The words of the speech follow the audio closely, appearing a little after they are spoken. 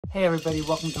Hey everybody,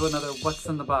 welcome to another What's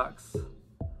in the Box.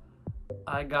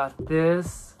 I got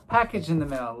this package in the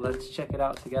mail. Let's check it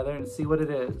out together and see what it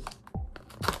is.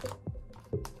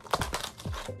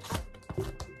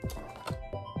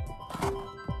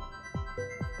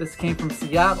 This came from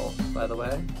Seattle, by the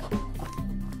way.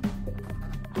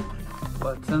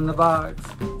 What's in the box?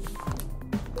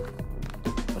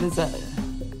 What is that?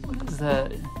 What is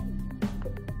that?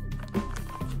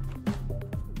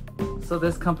 So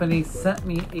this company sent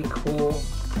me a cool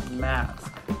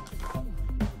mask.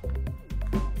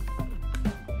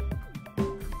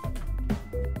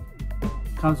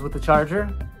 Comes with a charger.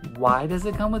 Why does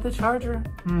it come with a charger?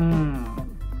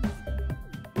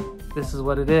 This is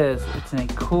what it is. It's a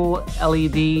cool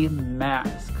LED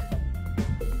mask.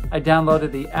 I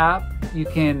downloaded the app. You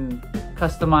can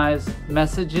customize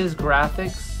messages,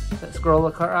 graphics that scroll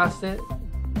across it.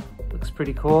 Looks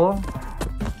pretty cool.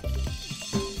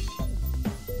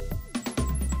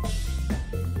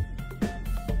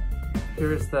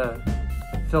 Here's the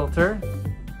filter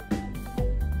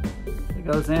that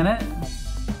goes in it.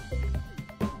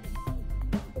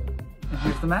 And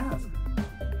here's the mask.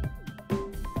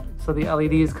 So the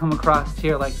LEDs come across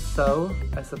here like so,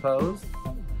 I suppose.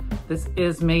 This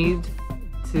is made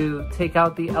to take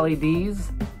out the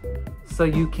LEDs so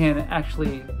you can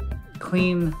actually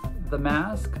clean the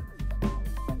mask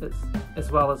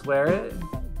as well as wear it.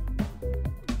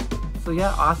 So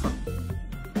yeah, awesome.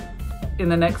 In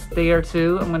the next day or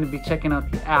two, I'm going to be checking out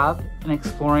the app and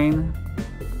exploring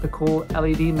the cool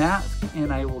LED mask,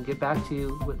 and I will get back to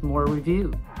you with more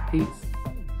review. Peace.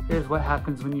 Here's what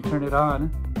happens when you turn it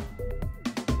on.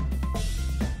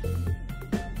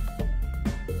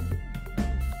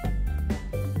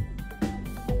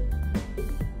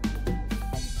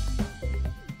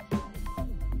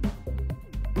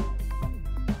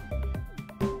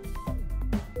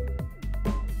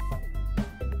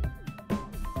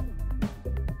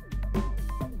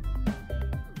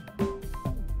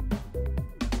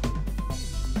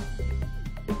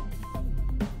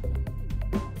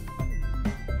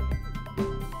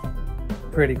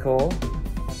 Pretty cool.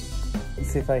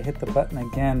 Let's see if I hit the button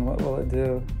again, what will it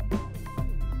do?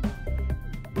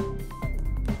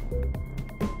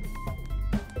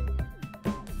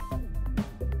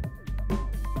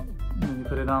 And you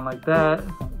put it on like that.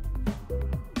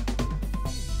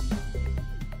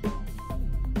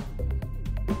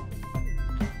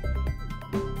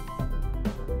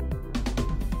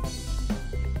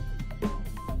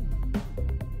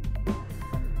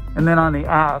 And then on the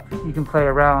app, you can play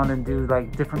around and do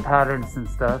like different patterns and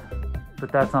stuff.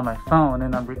 But that's on my phone,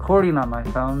 and I'm recording on my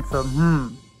phone. So,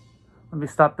 let me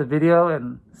stop the video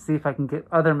and see if I can get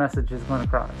other messages going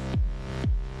across.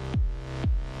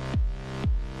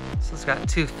 So it's got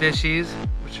two fishies,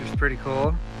 which is pretty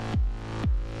cool.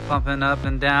 Bumping up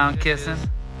and down, kissing,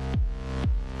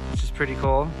 which is pretty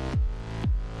cool.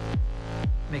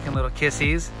 Making little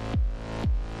kissies.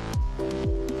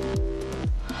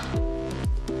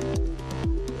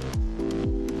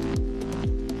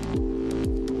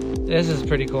 This is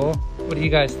pretty cool. What do you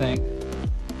guys think?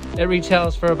 It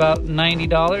retails for about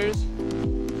 $90.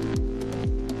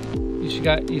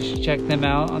 You should check them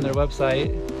out on their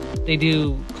website. They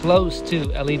do close to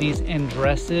LEDs and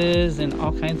dresses and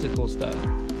all kinds of cool stuff.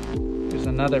 There's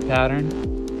another pattern.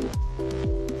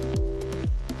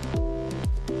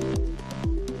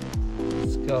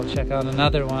 Let's go check out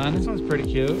another one. This one's pretty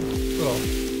cute.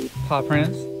 Little paw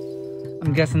prints.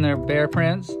 I'm guessing they're bear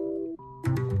prints.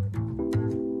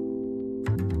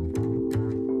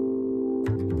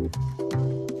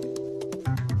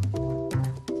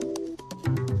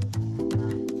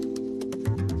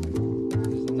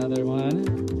 Another one.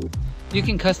 You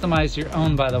can customize your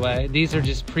own, by the way. These are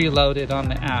just preloaded on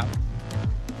the app.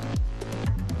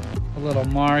 A little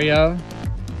Mario.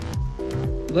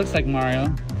 It looks like Mario.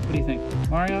 What do you think?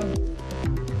 Mario?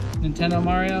 Nintendo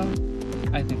Mario?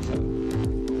 I think so.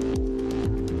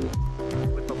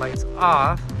 With the lights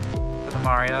off for the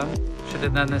Mario. Should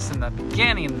have done this in the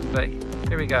beginning, but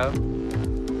here we go.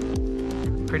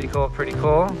 Pretty cool, pretty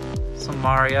cool. Some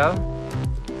Mario.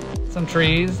 Some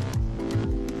trees.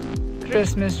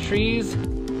 Christmas trees.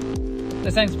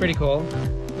 This thing's pretty cool.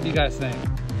 What do you guys think?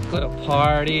 Go to a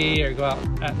party or go out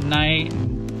at night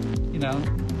and, you know,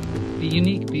 be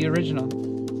unique, be original.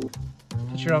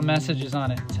 Put your own messages on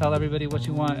it. Tell everybody what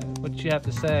you want, what you have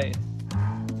to say.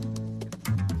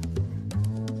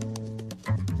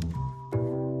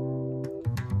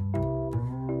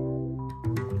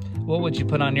 What would you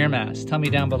put on your mask? Tell me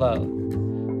down below.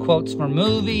 Quotes from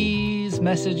movies,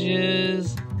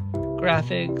 messages,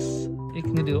 graphics. It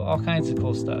can do all kinds of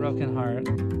cool stuff. Broken heart.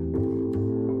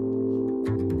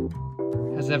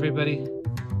 Has Has everybody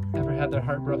ever had their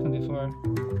heart broken before?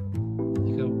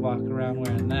 You could walk around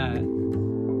wearing that.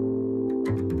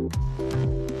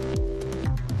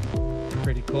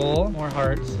 Pretty cool. More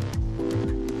hearts.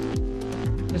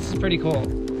 This is pretty cool.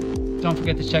 Don't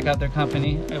forget to check out their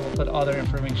company. I will put all their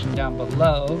information down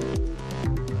below.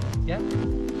 Yeah.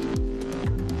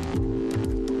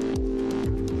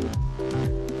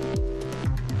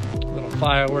 Little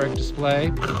firework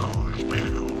display.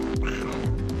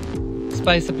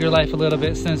 Spice up your life a little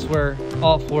bit since we're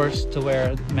all forced to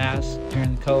wear masks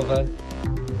during COVID.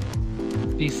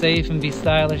 Be safe and be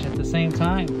stylish at the same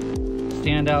time.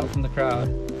 Stand out from the crowd.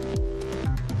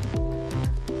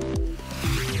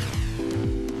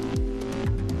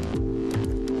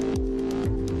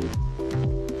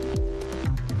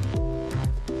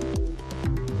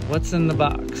 What's in the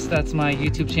box? That's my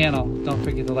YouTube channel. Don't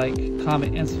forget to like,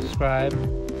 comment, and subscribe.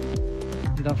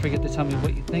 And don't forget to tell me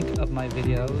what you think of my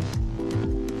videos.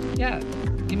 Yeah,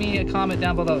 give me a comment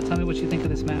down below. Tell me what you think of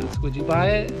this mask. Would you buy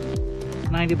it?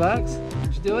 90 bucks?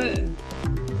 Would you do it?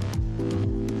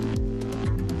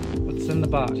 What's in the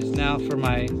box? Now for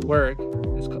my work.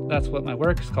 That's what my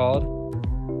work is called.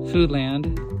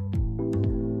 Foodland.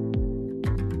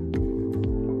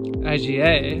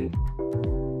 IGA.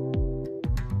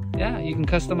 Yeah, you can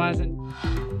customize it.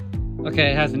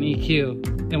 Okay, it has an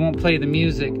EQ. It won't play the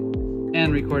music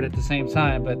and record at the same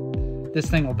time, but this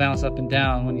thing will bounce up and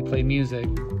down when you play music,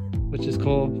 which is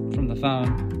cool from the phone.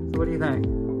 So what do you think?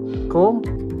 Cool?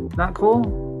 Not cool?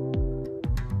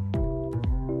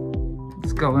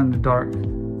 Let's go in the dark.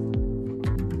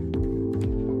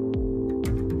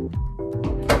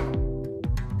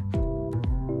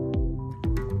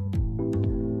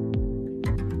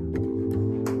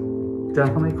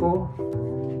 Definitely cool.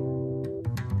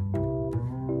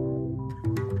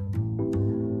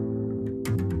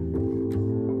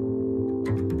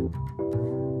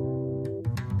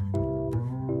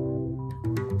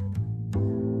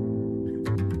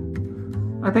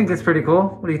 I think it's pretty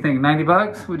cool. What do you think? 90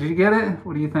 bucks? Would you get it?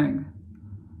 What do you think?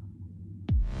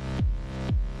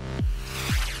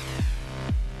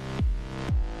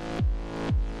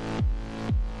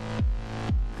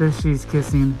 This she's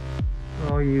kissing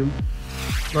for all you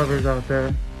lovers out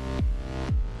there.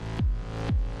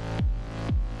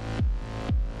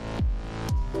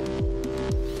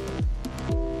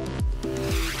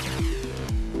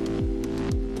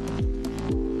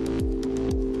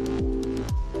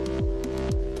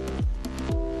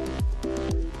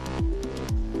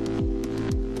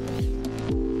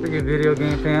 For you video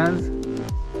game fans,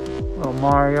 little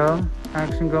Mario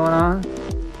action going on.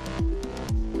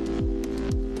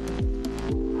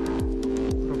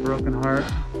 Little broken heart.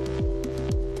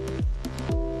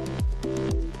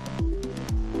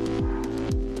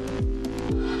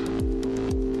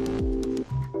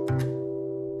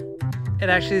 It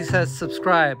actually says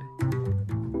subscribe.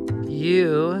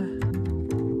 You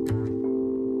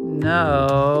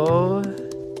know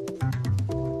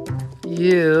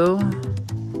you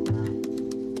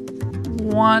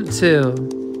want to.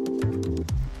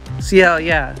 See how,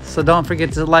 yeah. So don't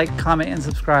forget to like, comment, and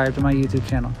subscribe to my YouTube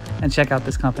channel and check out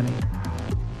this company.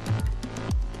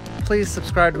 Please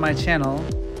subscribe to my channel.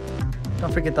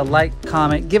 Don't forget to like,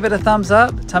 comment, give it a thumbs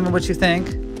up. Tell me what you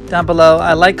think down below.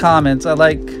 I like comments. I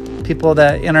like people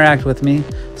that interact with me.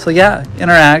 So yeah,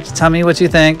 interact. Tell me what you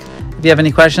think. If you have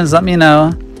any questions, let me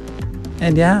know.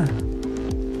 And yeah,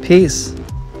 peace.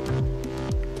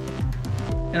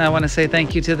 And I want to say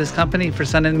thank you to this company for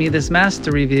sending me this mask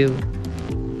to review.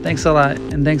 Thanks a lot,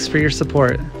 and thanks for your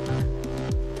support.